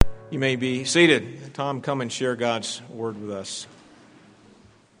You may be seated. Tom, come and share God's word with us.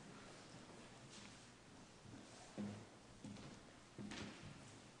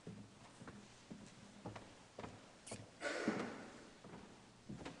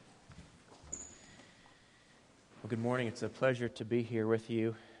 Well, good morning. It's a pleasure to be here with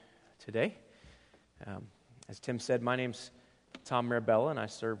you today. As Tim said, my name's Tom Mirabella, and I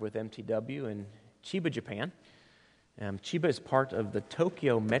serve with MTW in Chiba, Japan. Chiba is part of the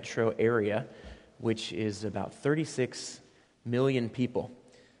Tokyo metro area, which is about 36 million people.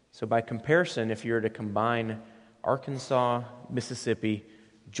 So by comparison, if you were to combine Arkansas, Mississippi,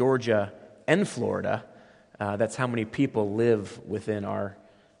 Georgia, and Florida, that's how many people live within our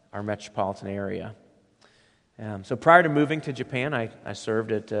metropolitan area. So prior to moving to Japan, I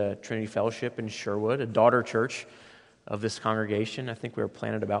served at Trinity Fellowship in Sherwood, a daughter church of this congregation. I think we were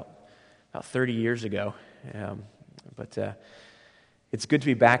planted about 30 years ago. But it's good to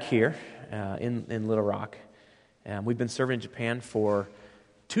be back here in Little Rock. We've been serving in Japan for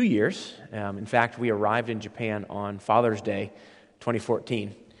 2 years. In fact, we arrived in Japan on Father's Day,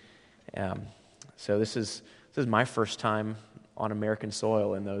 2014. So this is my first time on American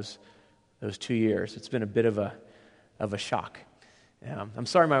soil in those 2 years. It's been a bit of a shock. I'm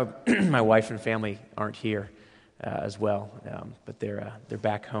sorry my wife and family aren't here as well, but they're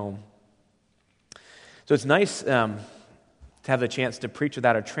back home. So it's nice to have the chance to preach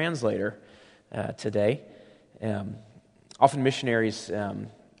without a translator today. Often missionaries,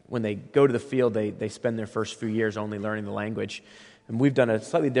 when they go to the field, they spend their first few years only learning the language. And we've done a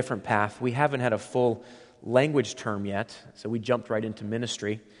slightly different path. We haven't had a full language term yet, so we jumped right into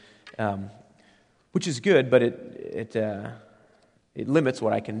ministry, which is good, but it limits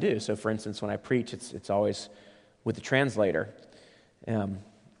what I can do. So, for instance, when I preach, it's always with the translator.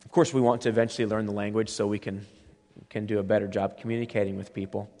 Of course, we want to eventually learn the language so we can do a better job communicating with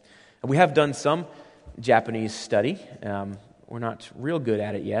people. And we have done some Japanese study. We're not real good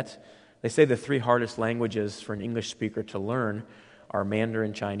at it yet. They say the 3 hardest languages for an English speaker to learn are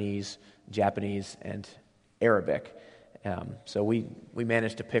Mandarin Chinese, Japanese, and Arabic. So we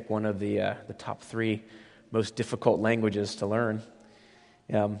managed to pick one of the top 3 most difficult languages to learn.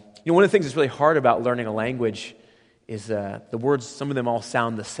 One of the things that's really hard about learning a language is the words, some of them all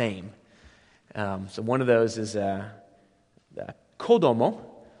sound the same. So one of those is kodomo,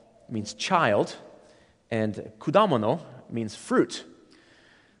 means child, and kudamono means fruit.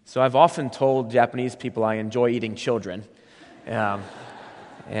 So I've often told Japanese people I enjoy eating children. I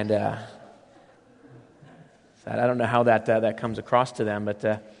don't know how that comes across to them,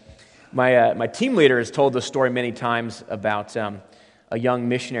 but my team leader has told the story many times about a young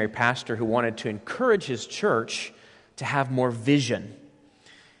missionary pastor who wanted to encourage his church to have more vision.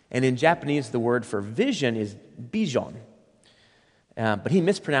 And in Japanese, the word for vision is bijon. But he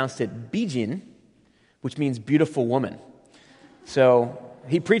mispronounced it bijin, which means beautiful woman. So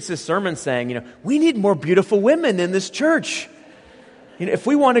he preached this sermon saying, we need more beautiful women in this church. If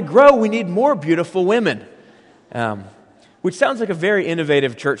we want to grow, we need more beautiful women. Which sounds like a very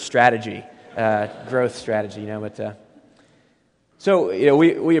innovative church strategy, growth strategy, So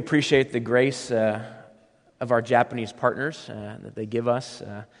we appreciate the grace of our Japanese partners that they give us,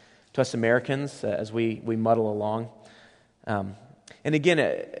 to us Americans, as we muddle along. And again,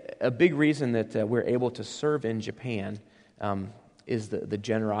 a big reason that we're able to serve in Japan is the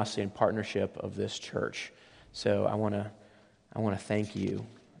generosity and partnership of this church. So I want to thank you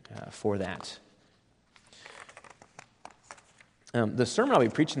for that. The sermon I'll be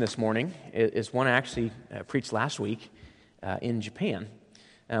preaching this morning is one I actually preached last week in Japan.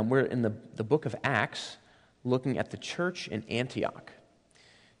 We're in the book of Acts, looking at the church in Antioch.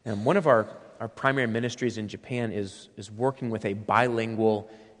 And one of our primary ministries in Japan is working with a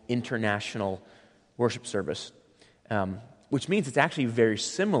bilingual international worship service, which means it's actually very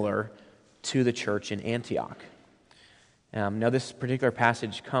similar to the church in Antioch. Now, this particular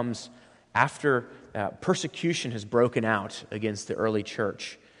passage comes after persecution has broken out against the early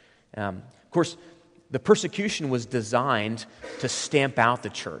church. Of course, the persecution was designed to stamp out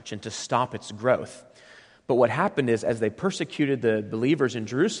the church and to stop its growth. But what happened is, as they persecuted the believers in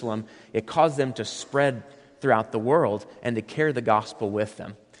Jerusalem, it caused them to spread throughout the world and to carry the gospel with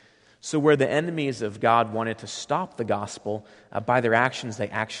them. So where the enemies of God wanted to stop the gospel, by their actions, they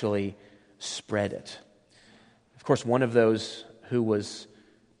actually spread it. Of course, one of those who was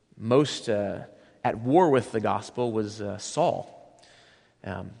most at war with the gospel was Saul.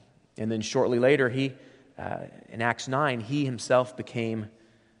 And then shortly later, in Acts 9, he himself became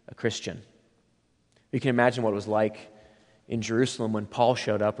a Christian. You can imagine what it was like in Jerusalem when Paul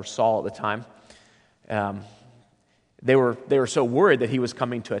showed up, or Saul at the time. They were so worried that he was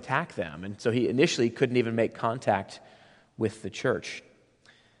coming to attack them, and so he initially couldn't even make contact with the church.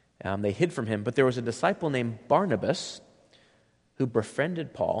 They hid from him, but there was a disciple named Barnabas who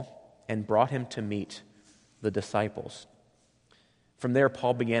befriended Paul and brought him to meet the disciples. From there,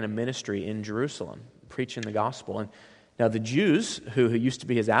 Paul began a ministry in Jerusalem, preaching the gospel. And now the Jews, who used to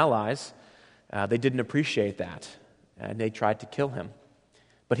be his allies, they didn't appreciate that, and they tried to kill him.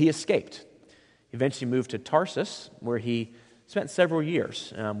 But he escaped. He eventually moved to Tarsus, where he spent several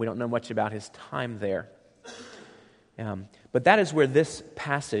years. We don't know much about his time there. But that is where this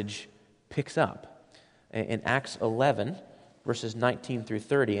passage picks up, in Acts 11, verses 19 through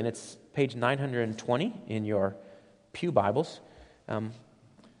 30. And it's page 920 in your pew Bibles.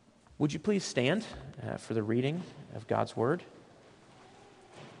 Would you please stand for the reading of God's Word?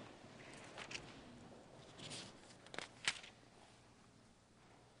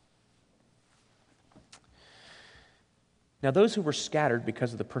 Now those who were scattered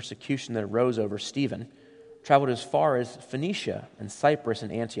because of the persecution that arose over Stephen traveled as far as Phoenicia and Cyprus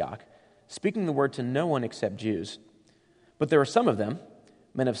and Antioch, speaking the word to no one except Jews. But there were some of them,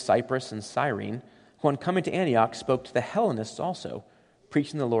 men of Cyprus and Cyrene, who on coming to Antioch spoke to the Hellenists also,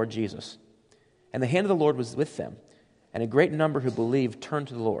 preaching the Lord Jesus. And the hand of the Lord was with them, and a great number who believed turned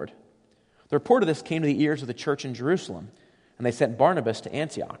to the Lord. The report of this came to the ears of the church in Jerusalem, and they sent Barnabas to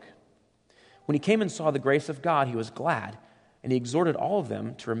Antioch. When he came and saw the grace of God, he was glad, and he exhorted all of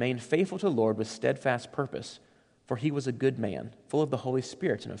them to remain faithful to the Lord with steadfast purpose, for he was a good man, full of the Holy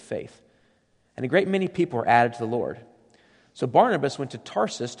Spirit and of faith. And a great many people were added to the Lord. So Barnabas went to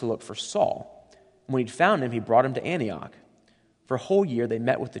Tarsus to look for Saul. And when he'd found him, he brought him to Antioch. For a whole year they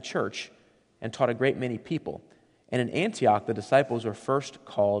met with the church and taught a great many people. And in Antioch the disciples were first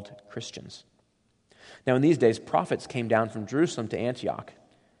called Christians. Now in these days prophets came down from Jerusalem to Antioch.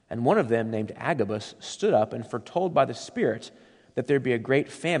 And one of them, named Agabus, stood up and foretold by the Spirit that there'd be a great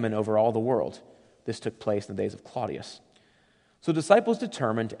famine over all the world. This took place in the days of Claudius. So disciples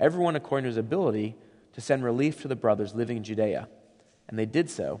determined, everyone according to his ability, to send relief to the brothers living in Judea. And they did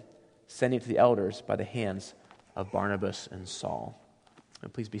so, sending it to the elders by the hands of Barnabas and Saul.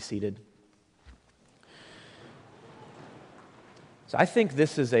 And please be seated. So I think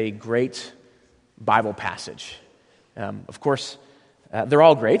this is a great Bible passage. Of course, they're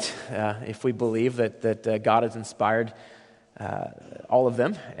all great if we believe that God has inspired all of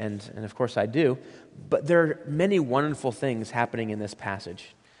them, and of course I do. But there are many wonderful things happening in this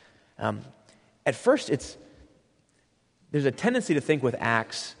passage. At first, there's a tendency to think with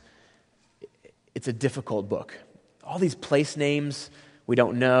Acts, it's a difficult book. All these place names we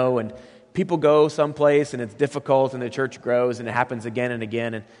don't know, and people go someplace and it's difficult, and the church grows, and it happens again and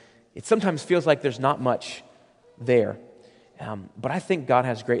again, and it sometimes feels like there's not much there. But I think God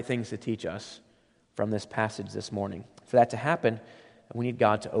has great things to teach us from this passage this morning. For that to happen, we need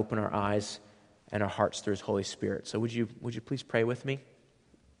God to open our eyes and our hearts through His Holy Spirit. So would you please pray with me?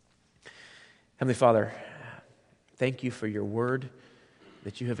 Heavenly Father, thank you for your word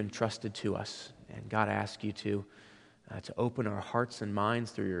that you have entrusted to us. And God, I ask you to open our hearts and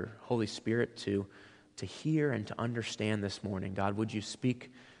minds through your Holy Spirit to hear and to understand this morning. God, would you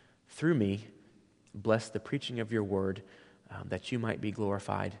speak through me, bless the preaching of your word, that you might be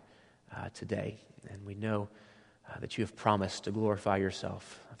glorified today. And we know that you have promised to glorify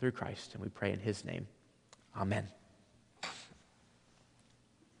yourself through Christ, and we pray in his name. Amen.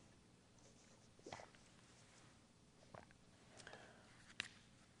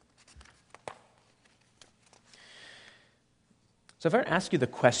 So if I were to ask you the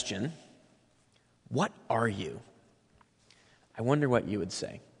question, what are you? I wonder what you would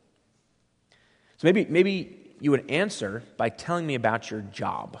say. So maybe you would answer by telling me about your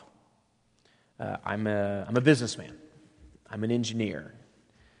job. I'm a businessman. I'm an engineer.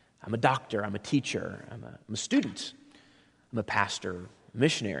 I'm a doctor. I'm a teacher. I'm a student. I'm a pastor, a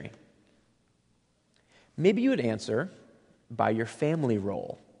missionary. Maybe you would answer by your family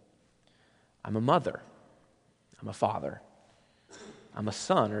role. I'm a mother. I'm a father. I'm a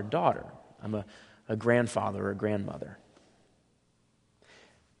son or daughter. I'm a grandfather or grandmother.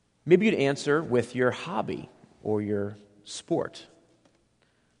 Maybe you'd answer with your hobby or your sport.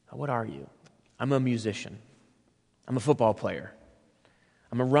 What are you? I'm a musician. I'm a football player.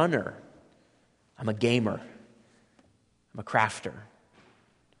 I'm a runner. I'm a gamer. I'm a crafter.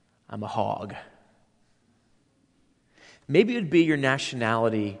 I'm a hog. Maybe it'd be your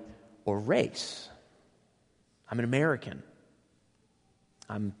nationality or race. I'm an American.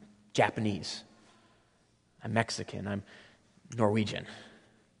 I'm Japanese. I'm Mexican. I'm Norwegian.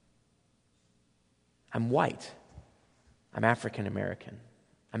 I'm white. I'm African American.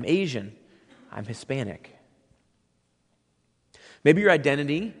 I'm Asian. I'm Hispanic. Maybe your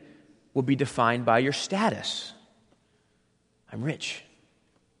identity will be defined by your status. I'm rich.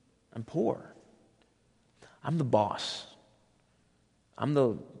 I'm poor. I'm the boss. I'm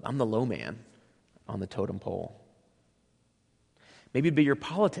the low man on the totem pole. Maybe it'd be your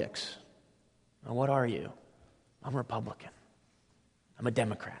politics. Now, what are you? I'm a Republican. I'm a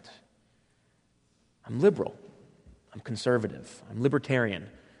Democrat. I'm liberal. I'm conservative. I'm libertarian.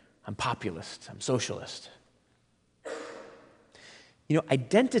 I'm populist. I'm socialist.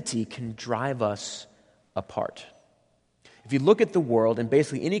 Identity can drive us apart. If you look at the world and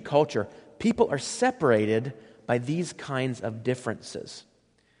basically any culture, people are separated by these kinds of differences.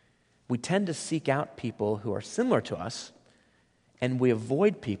 We tend to seek out people who are similar to us, and we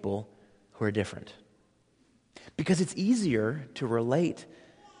avoid people who are different. Because it's easier to relate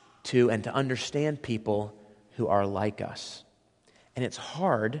to and to understand people who are like us. And it's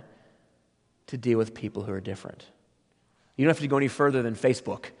hard to deal with people who are different. You don't have to go any further than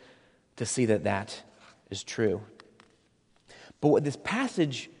Facebook to see that that is true. But what this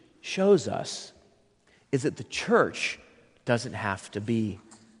passage shows us is that the church doesn't have to be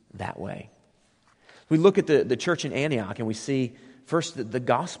that way. We look at the church in Antioch and we see first that the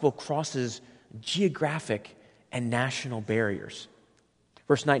gospel crosses geographic and national barriers.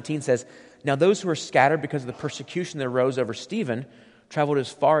 Verse 19 says, "Now those who were scattered because of the persecution that arose over Stephen traveled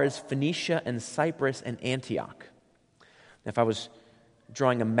as far as Phoenicia and Cyprus and Antioch." Now, if I was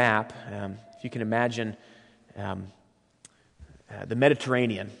drawing a map, if you can imagine the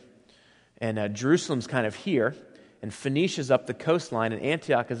Mediterranean, and Jerusalem's kind of here, and Phoenicia's up the coastline, and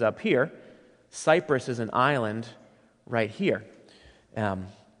Antioch is up here. Cyprus is an island right here. It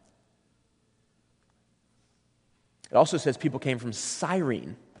also says people came from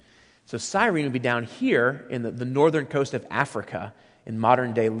Cyrene. So Cyrene would be down here in the northern coast of Africa in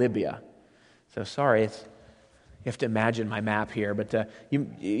modern-day Libya. So sorry, you have to imagine my map here, but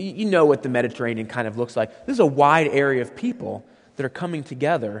you know what the Mediterranean kind of looks like. This is a wide area of people that are coming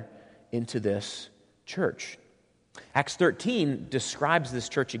together into this church. Acts 13 describes this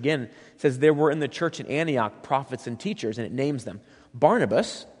church again. It says, "There were in the church in Antioch prophets and teachers," and it names them.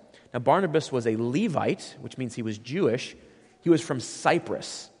 Barnabas. Now, Barnabas was a Levite, which means he was Jewish. He was from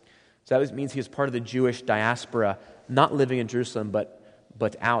Cyprus. So that means he was part of the Jewish diaspora, not living in Jerusalem,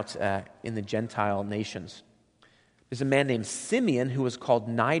 but out in the Gentile nations. There's a man named Simeon who was called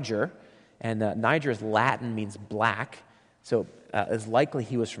Niger, and Niger's Latin means black, so it's likely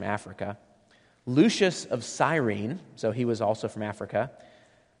he was from Africa. Lucius of Cyrene, so he was also from Africa.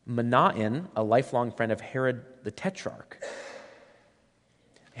 Manaen, a lifelong friend of Herod the Tetrarch.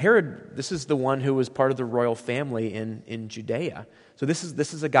 Herod, this is the one who was part of the royal family in Judea. So this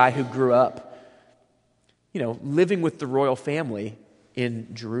is a guy who grew up, living with the royal family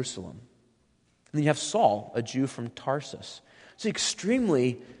in Jerusalem. And then you have Saul, a Jew from Tarsus. It's an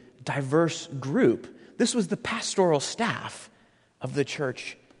extremely diverse group. This was the pastoral staff of the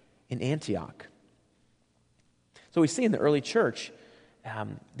church in Antioch. So we see in the early church that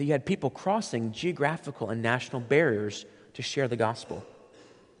you had people crossing geographical and national barriers to share the gospel.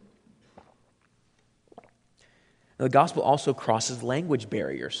 Now, the gospel also crosses language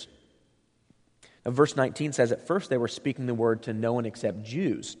barriers. Now, verse 19 says, "At first they were speaking the word to no one except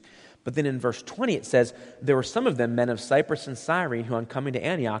Jews." But then in verse 20 it says, "There were some of them, men of Cyprus and Cyrene, who on coming to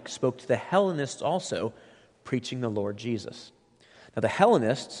Antioch spoke to the Hellenists also, preaching the Lord Jesus." Now the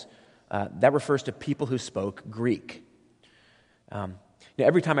Hellenists, that refers to people who spoke Greek.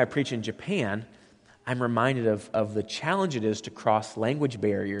 Every time I preach in Japan, I'm reminded of the challenge it is to cross language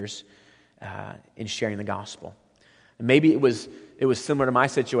barriers in sharing the gospel. And maybe it was similar to my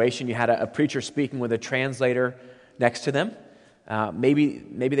situation. You had a preacher speaking with a translator next to them.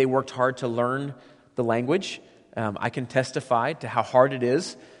 Maybe they worked hard to learn the language. I can testify to how hard it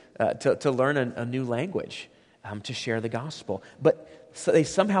is to learn a new language, to share the gospel. But so they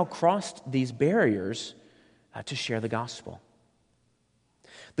somehow crossed these barriers to share the gospel.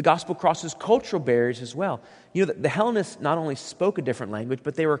 The gospel crosses cultural barriers as well. The Hellenists not only spoke a different language,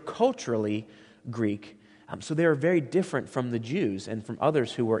 but they were culturally Greek. So they were very different from the Jews and from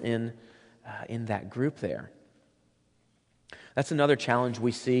others who were in that group there. That's another challenge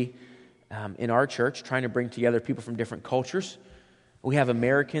we see in our church, trying to bring together people from different cultures. We have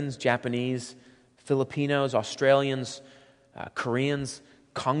Americans, Japanese, Filipinos, Australians, Koreans,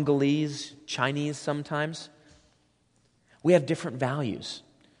 Congolese, Chinese sometimes. We have different values,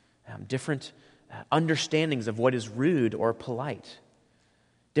 different understandings of what is rude or polite,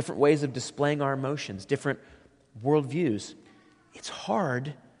 different ways of displaying our emotions, different worldviews. It's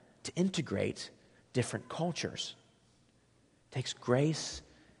hard to integrate different cultures. It takes grace,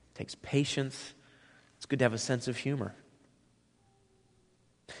 it takes patience. It's good to have a sense of humor.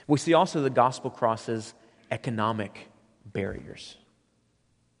 We see also the gospel crosses economic barriers.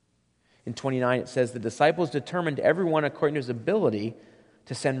 In 29, it says, the disciples determined everyone according to his ability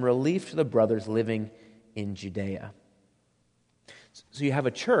to send relief to the brothers living in Judea. So you have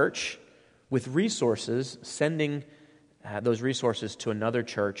a church with resources sending those resources to another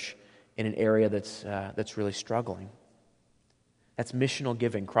church in an area that's really struggling. That's missional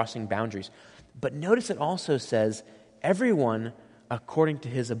giving, crossing boundaries. But notice it also says, everyone according to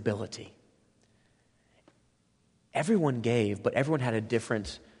his ability. Everyone gave, but everyone had a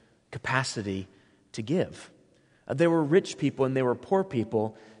different capacity to give. There were rich people and there were poor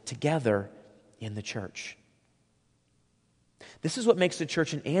people together in the church. This is what makes the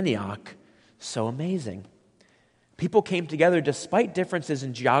church in Antioch so amazing. People came together despite differences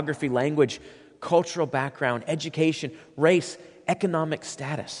in geography, language, cultural background, education, race, economic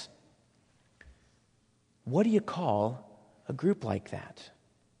status. What do you call a group like that?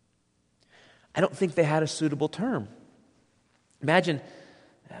 I don't think they had a suitable term. Imagine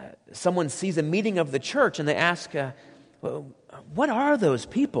someone sees a meeting of the church and they ask, what are those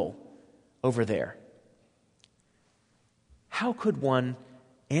people over there? How could one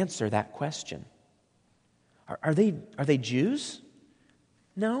answer that question? Are they Jews?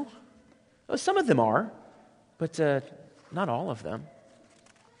 No. Well, some of them are, but not all of them.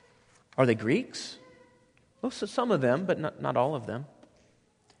 Are they Greeks? Well, so some of them, but not all of them.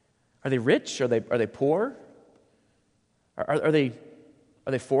 Are they rich? Are they poor? Are they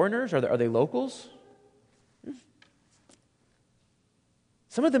foreigners? Are they locals?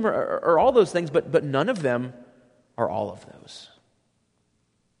 Some of them are all those things, but none of them are all of those.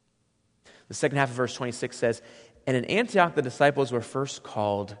 The second half of verse 26 says, and in Antioch the disciples were first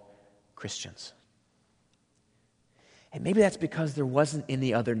called Christians. And maybe that's because there wasn't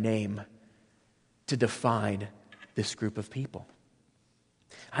any other name to define this group of people.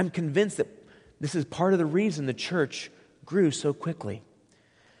 I'm convinced that this is part of the reason the church grew so quickly,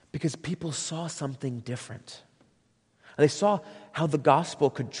 because people saw something different. They saw how the gospel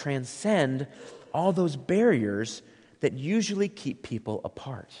could transcend all those barriers that usually keep people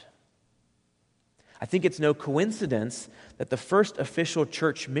apart. I think it's no coincidence that the first official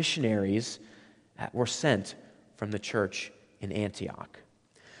church missionaries were sent from the church in Antioch,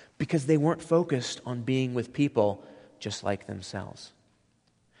 because they weren't focused on being with people just like themselves.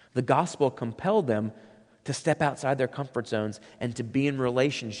 The gospel compelled them to step outside their comfort zones and to be in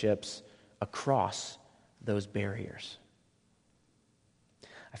relationships across those barriers.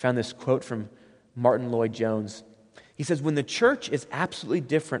 I found this quote from Martin Lloyd-Jones. He says, when the church is absolutely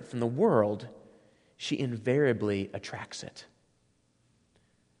different from the world, she invariably attracts it.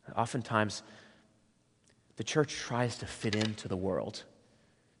 Oftentimes, the church tries to fit into the world,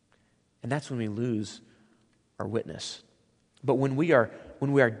 and that's when we lose our witness. But when we are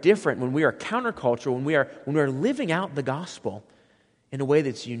different, when we are countercultural, when we are living out the gospel in a way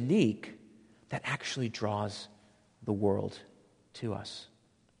that's unique, that actually draws the world to us.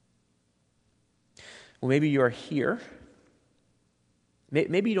 Well, maybe you are here.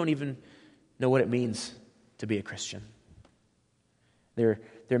 Maybe you don't even know what it means to be a Christian. There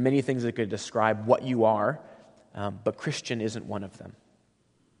are many things that could describe what you are, but Christian isn't one of them.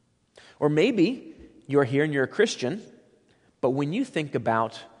 Or maybe you're here and you're a Christian, but when you think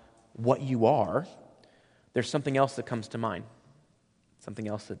about what you are, there's something else that comes to mind, something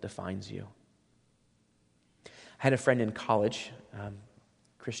else that defines you. I had a friend in college,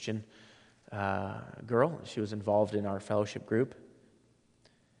 Christian girl. She was involved in our fellowship group.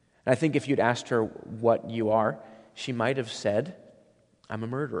 And I think if you'd asked her what you are, she might have said, I'm a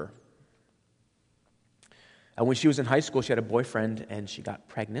murderer. And when she was in high school, she had a boyfriend and she got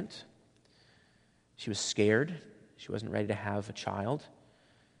pregnant. She was scared. She wasn't ready to have a child.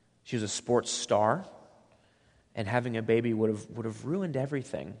 She was a sports star, and having a baby would have ruined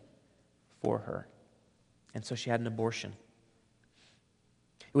everything for her. And so she had an abortion.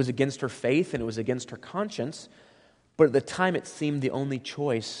 It was against her faith and it was against her conscience, but at the time it seemed the only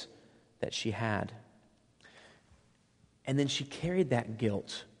choice that she had. And then she carried that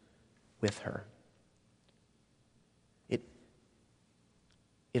guilt with her.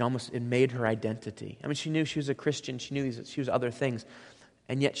 It made her identity. I mean, she knew she was a Christian, she knew she was other things,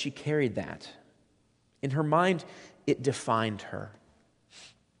 and yet she carried that. In her mind, it defined her.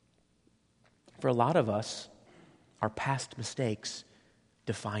 For a lot of us, our past mistakes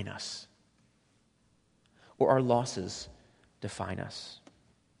define us, or our losses define us.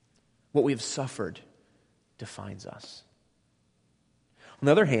 What we have suffered defines us. On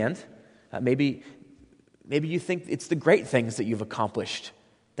the other hand, maybe you think it's the great things that you've accomplished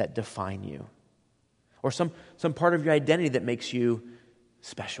that define you, or some part of your identity that makes you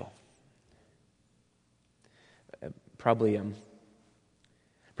special. Probably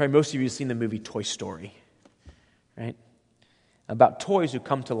most of you have seen the movie Toy Story, right? About toys who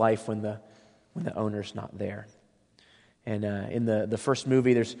come to life when the owner's not there. And in the first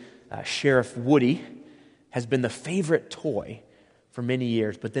movie, there's Sheriff Woody has been the favorite toy for many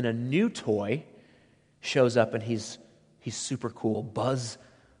years, but then a new toy shows up and he's super cool, Buzz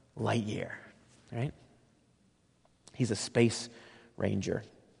Lightyear, right? He's a space ranger.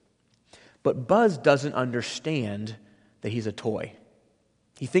 But Buzz doesn't understand that he's a toy.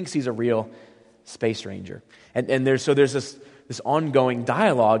 He thinks he's a real space ranger. And there's this ongoing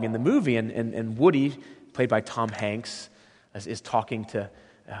dialogue in the movie, and Woody, played by Tom Hanks, is talking to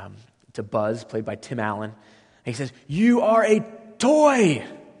Buzz, played by Tim Allen. And he says, "You are a toy.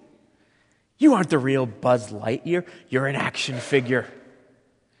 You aren't the real Buzz Lightyear. You're an action figure.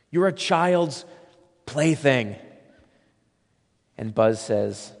 You're a child's plaything." And Buzz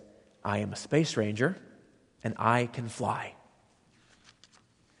says, "I am a space ranger, and I can fly."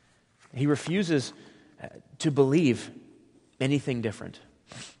 He refuses to believe anything different.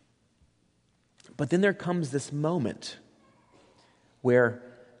 But then there comes this moment where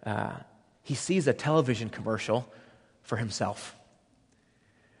he sees a television commercial for himself.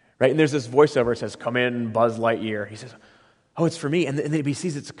 Right? And there's this voiceover that says, "Come in, Buzz Lightyear." He says, "Oh, it's for me." And then he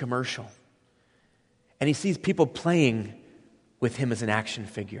sees it's a commercial. And he sees people playing with him as an action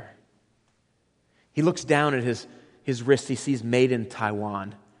figure. He looks down at his wrist. He sees "Made in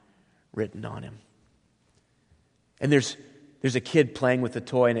Taiwan" written on him. And there's a kid playing with the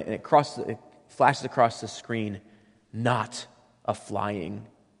toy, and it flashes across the screen, "Not a flying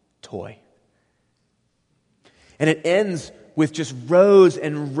toy." And it ends with just rows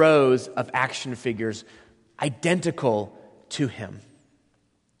and rows of action figures identical to him.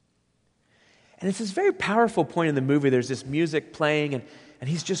 And it's this very powerful point in the movie. There's this music playing, and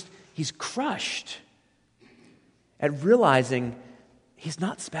he's crushed at realizing he's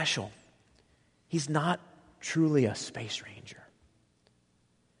not special. He's not truly a space ranger.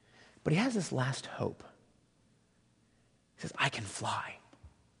 But he has this last hope. He says, "I can fly."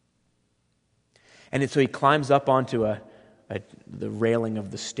 And so he climbs up onto the railing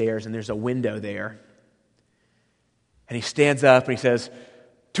of the stairs, and there's a window there. And he stands up and he says,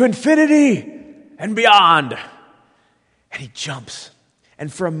 "To infinity and beyond." And he jumps.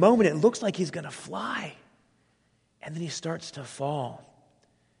 And for a moment, it looks like he's going to fly. And then he starts to fall.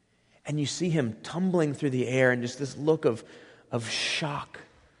 And you see him tumbling through the air, and just this look of shock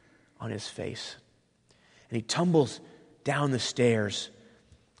on his face. And he tumbles down the stairs.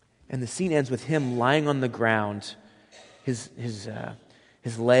 And the scene ends with him lying on the ground, his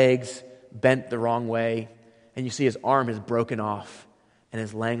legs bent the wrong way, and you see his arm is broken off and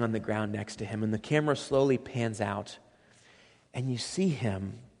is laying on the ground next to him. And the camera slowly pans out, and you see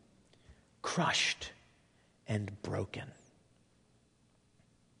him crushed and broken.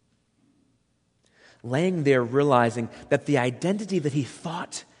 Laying there realizing that the identity that he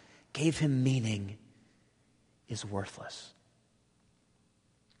thought gave him meaning is worthless.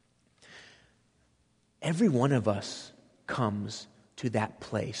 Every one of us comes to that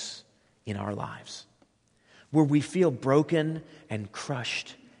place in our lives where we feel broken and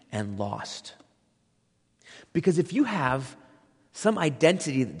crushed and lost. Because if you have some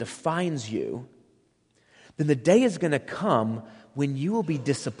identity that defines you, then the day is going to come when you will be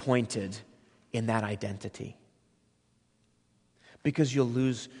disappointed in that identity. Because you'll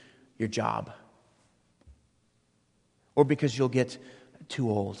lose your job. Or because you'll get too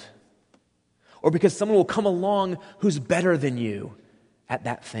old. Or because someone will come along who's better than you at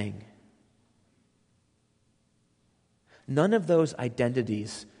that thing. None of those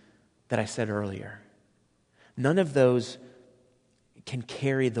identities that I said earlier, none of those can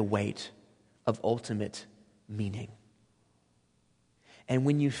carry the weight of ultimate meaning. And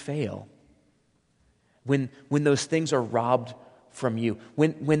when you fail, when those things are robbed from you,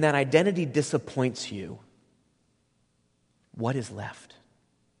 when that identity disappoints you, what is left?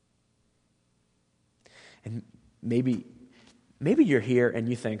 And maybe you're here and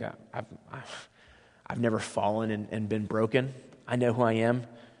you think, I've never fallen and been broken. I know who I am,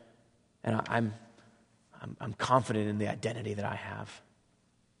 and I'm confident in the identity that I have.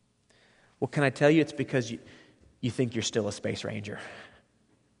 Well, can I tell you, it's because you think you're still a space ranger.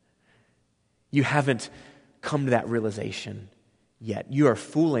 You haven't come to that realization yet. You are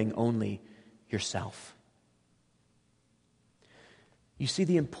fooling only yourself. You see,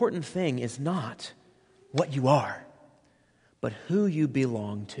 the important thing is not what you are, but who you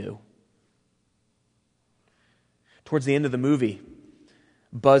belong to. Towards the end of the movie,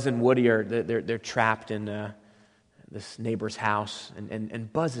 Buzz and Woody they're trapped in this neighbor's house,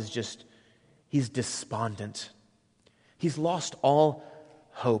 and Buzz is just, he's despondent. He's lost all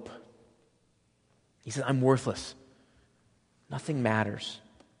hope. He says, I'm worthless. Nothing matters.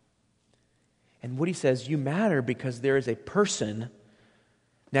 And Woody says, you matter because there is a person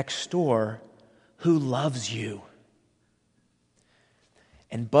next door who loves you.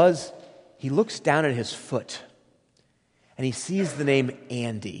 And Buzz, he looks down at his foot, and he sees the name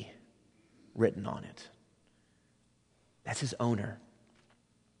Andy written on it. That's his owner.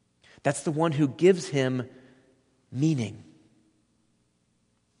 That's the one who gives him meaning.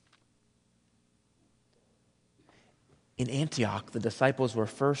 In Antioch, the disciples were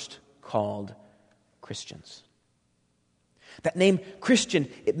first called Christians. That name, Christian,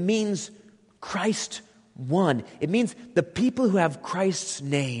 it means Christ one. It means the people who have Christ's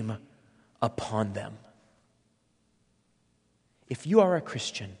name upon them. If you are a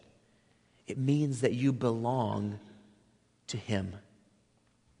Christian, it means that you belong to Him.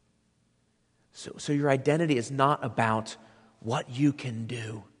 So your identity is not about what you can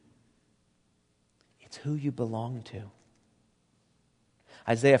do. It's who you belong to.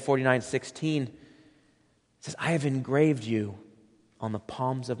 Isaiah 49:16 says, I have engraved you on the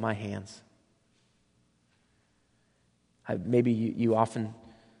palms of my hands. Maybe you often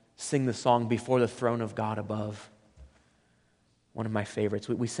sing the song Before the Throne of God Above. One of my favorites.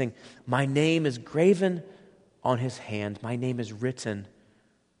 We sing, my name is graven on his hand. My name is written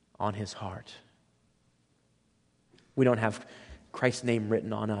on his heart. We don't have Christ's name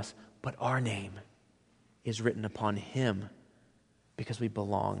written on us, but our name is written upon him because we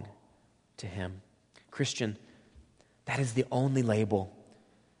belong to him. Christian, that is the only label,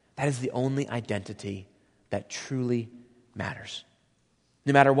 that is the only identity that truly matters.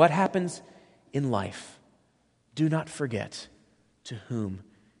 No matter what happens in life, do not forget to whom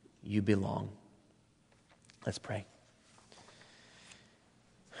you belong. Let's pray.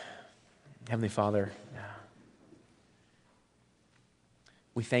 Heavenly Father,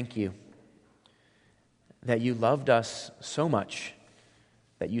 we thank you that you loved us so much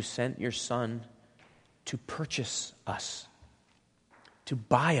that you sent your Son to purchase us, to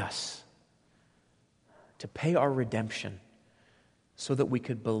buy us, to pay our redemption so that we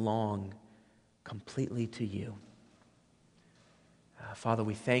could belong completely to you. Father,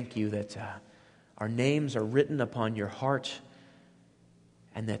 we thank you that our names are written upon your heart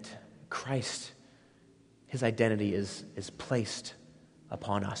and that Christ, his identity is placed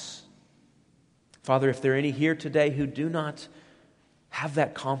upon us. Father, if there are any here today who do not have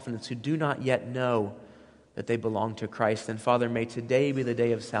that confidence, who do not yet know that they belong to Christ, then Father, may today be the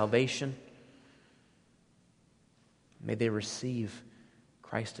day of salvation. May they receive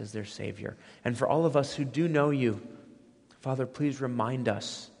Christ as their Savior. And for all of us who do know you, Father, please remind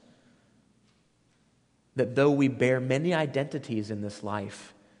us that though we bear many identities in this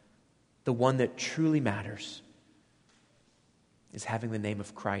life, the one that truly matters is having the name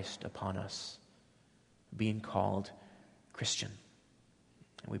of Christ upon us, being called Christian.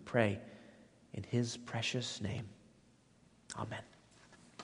 And we pray in his precious name. Amen.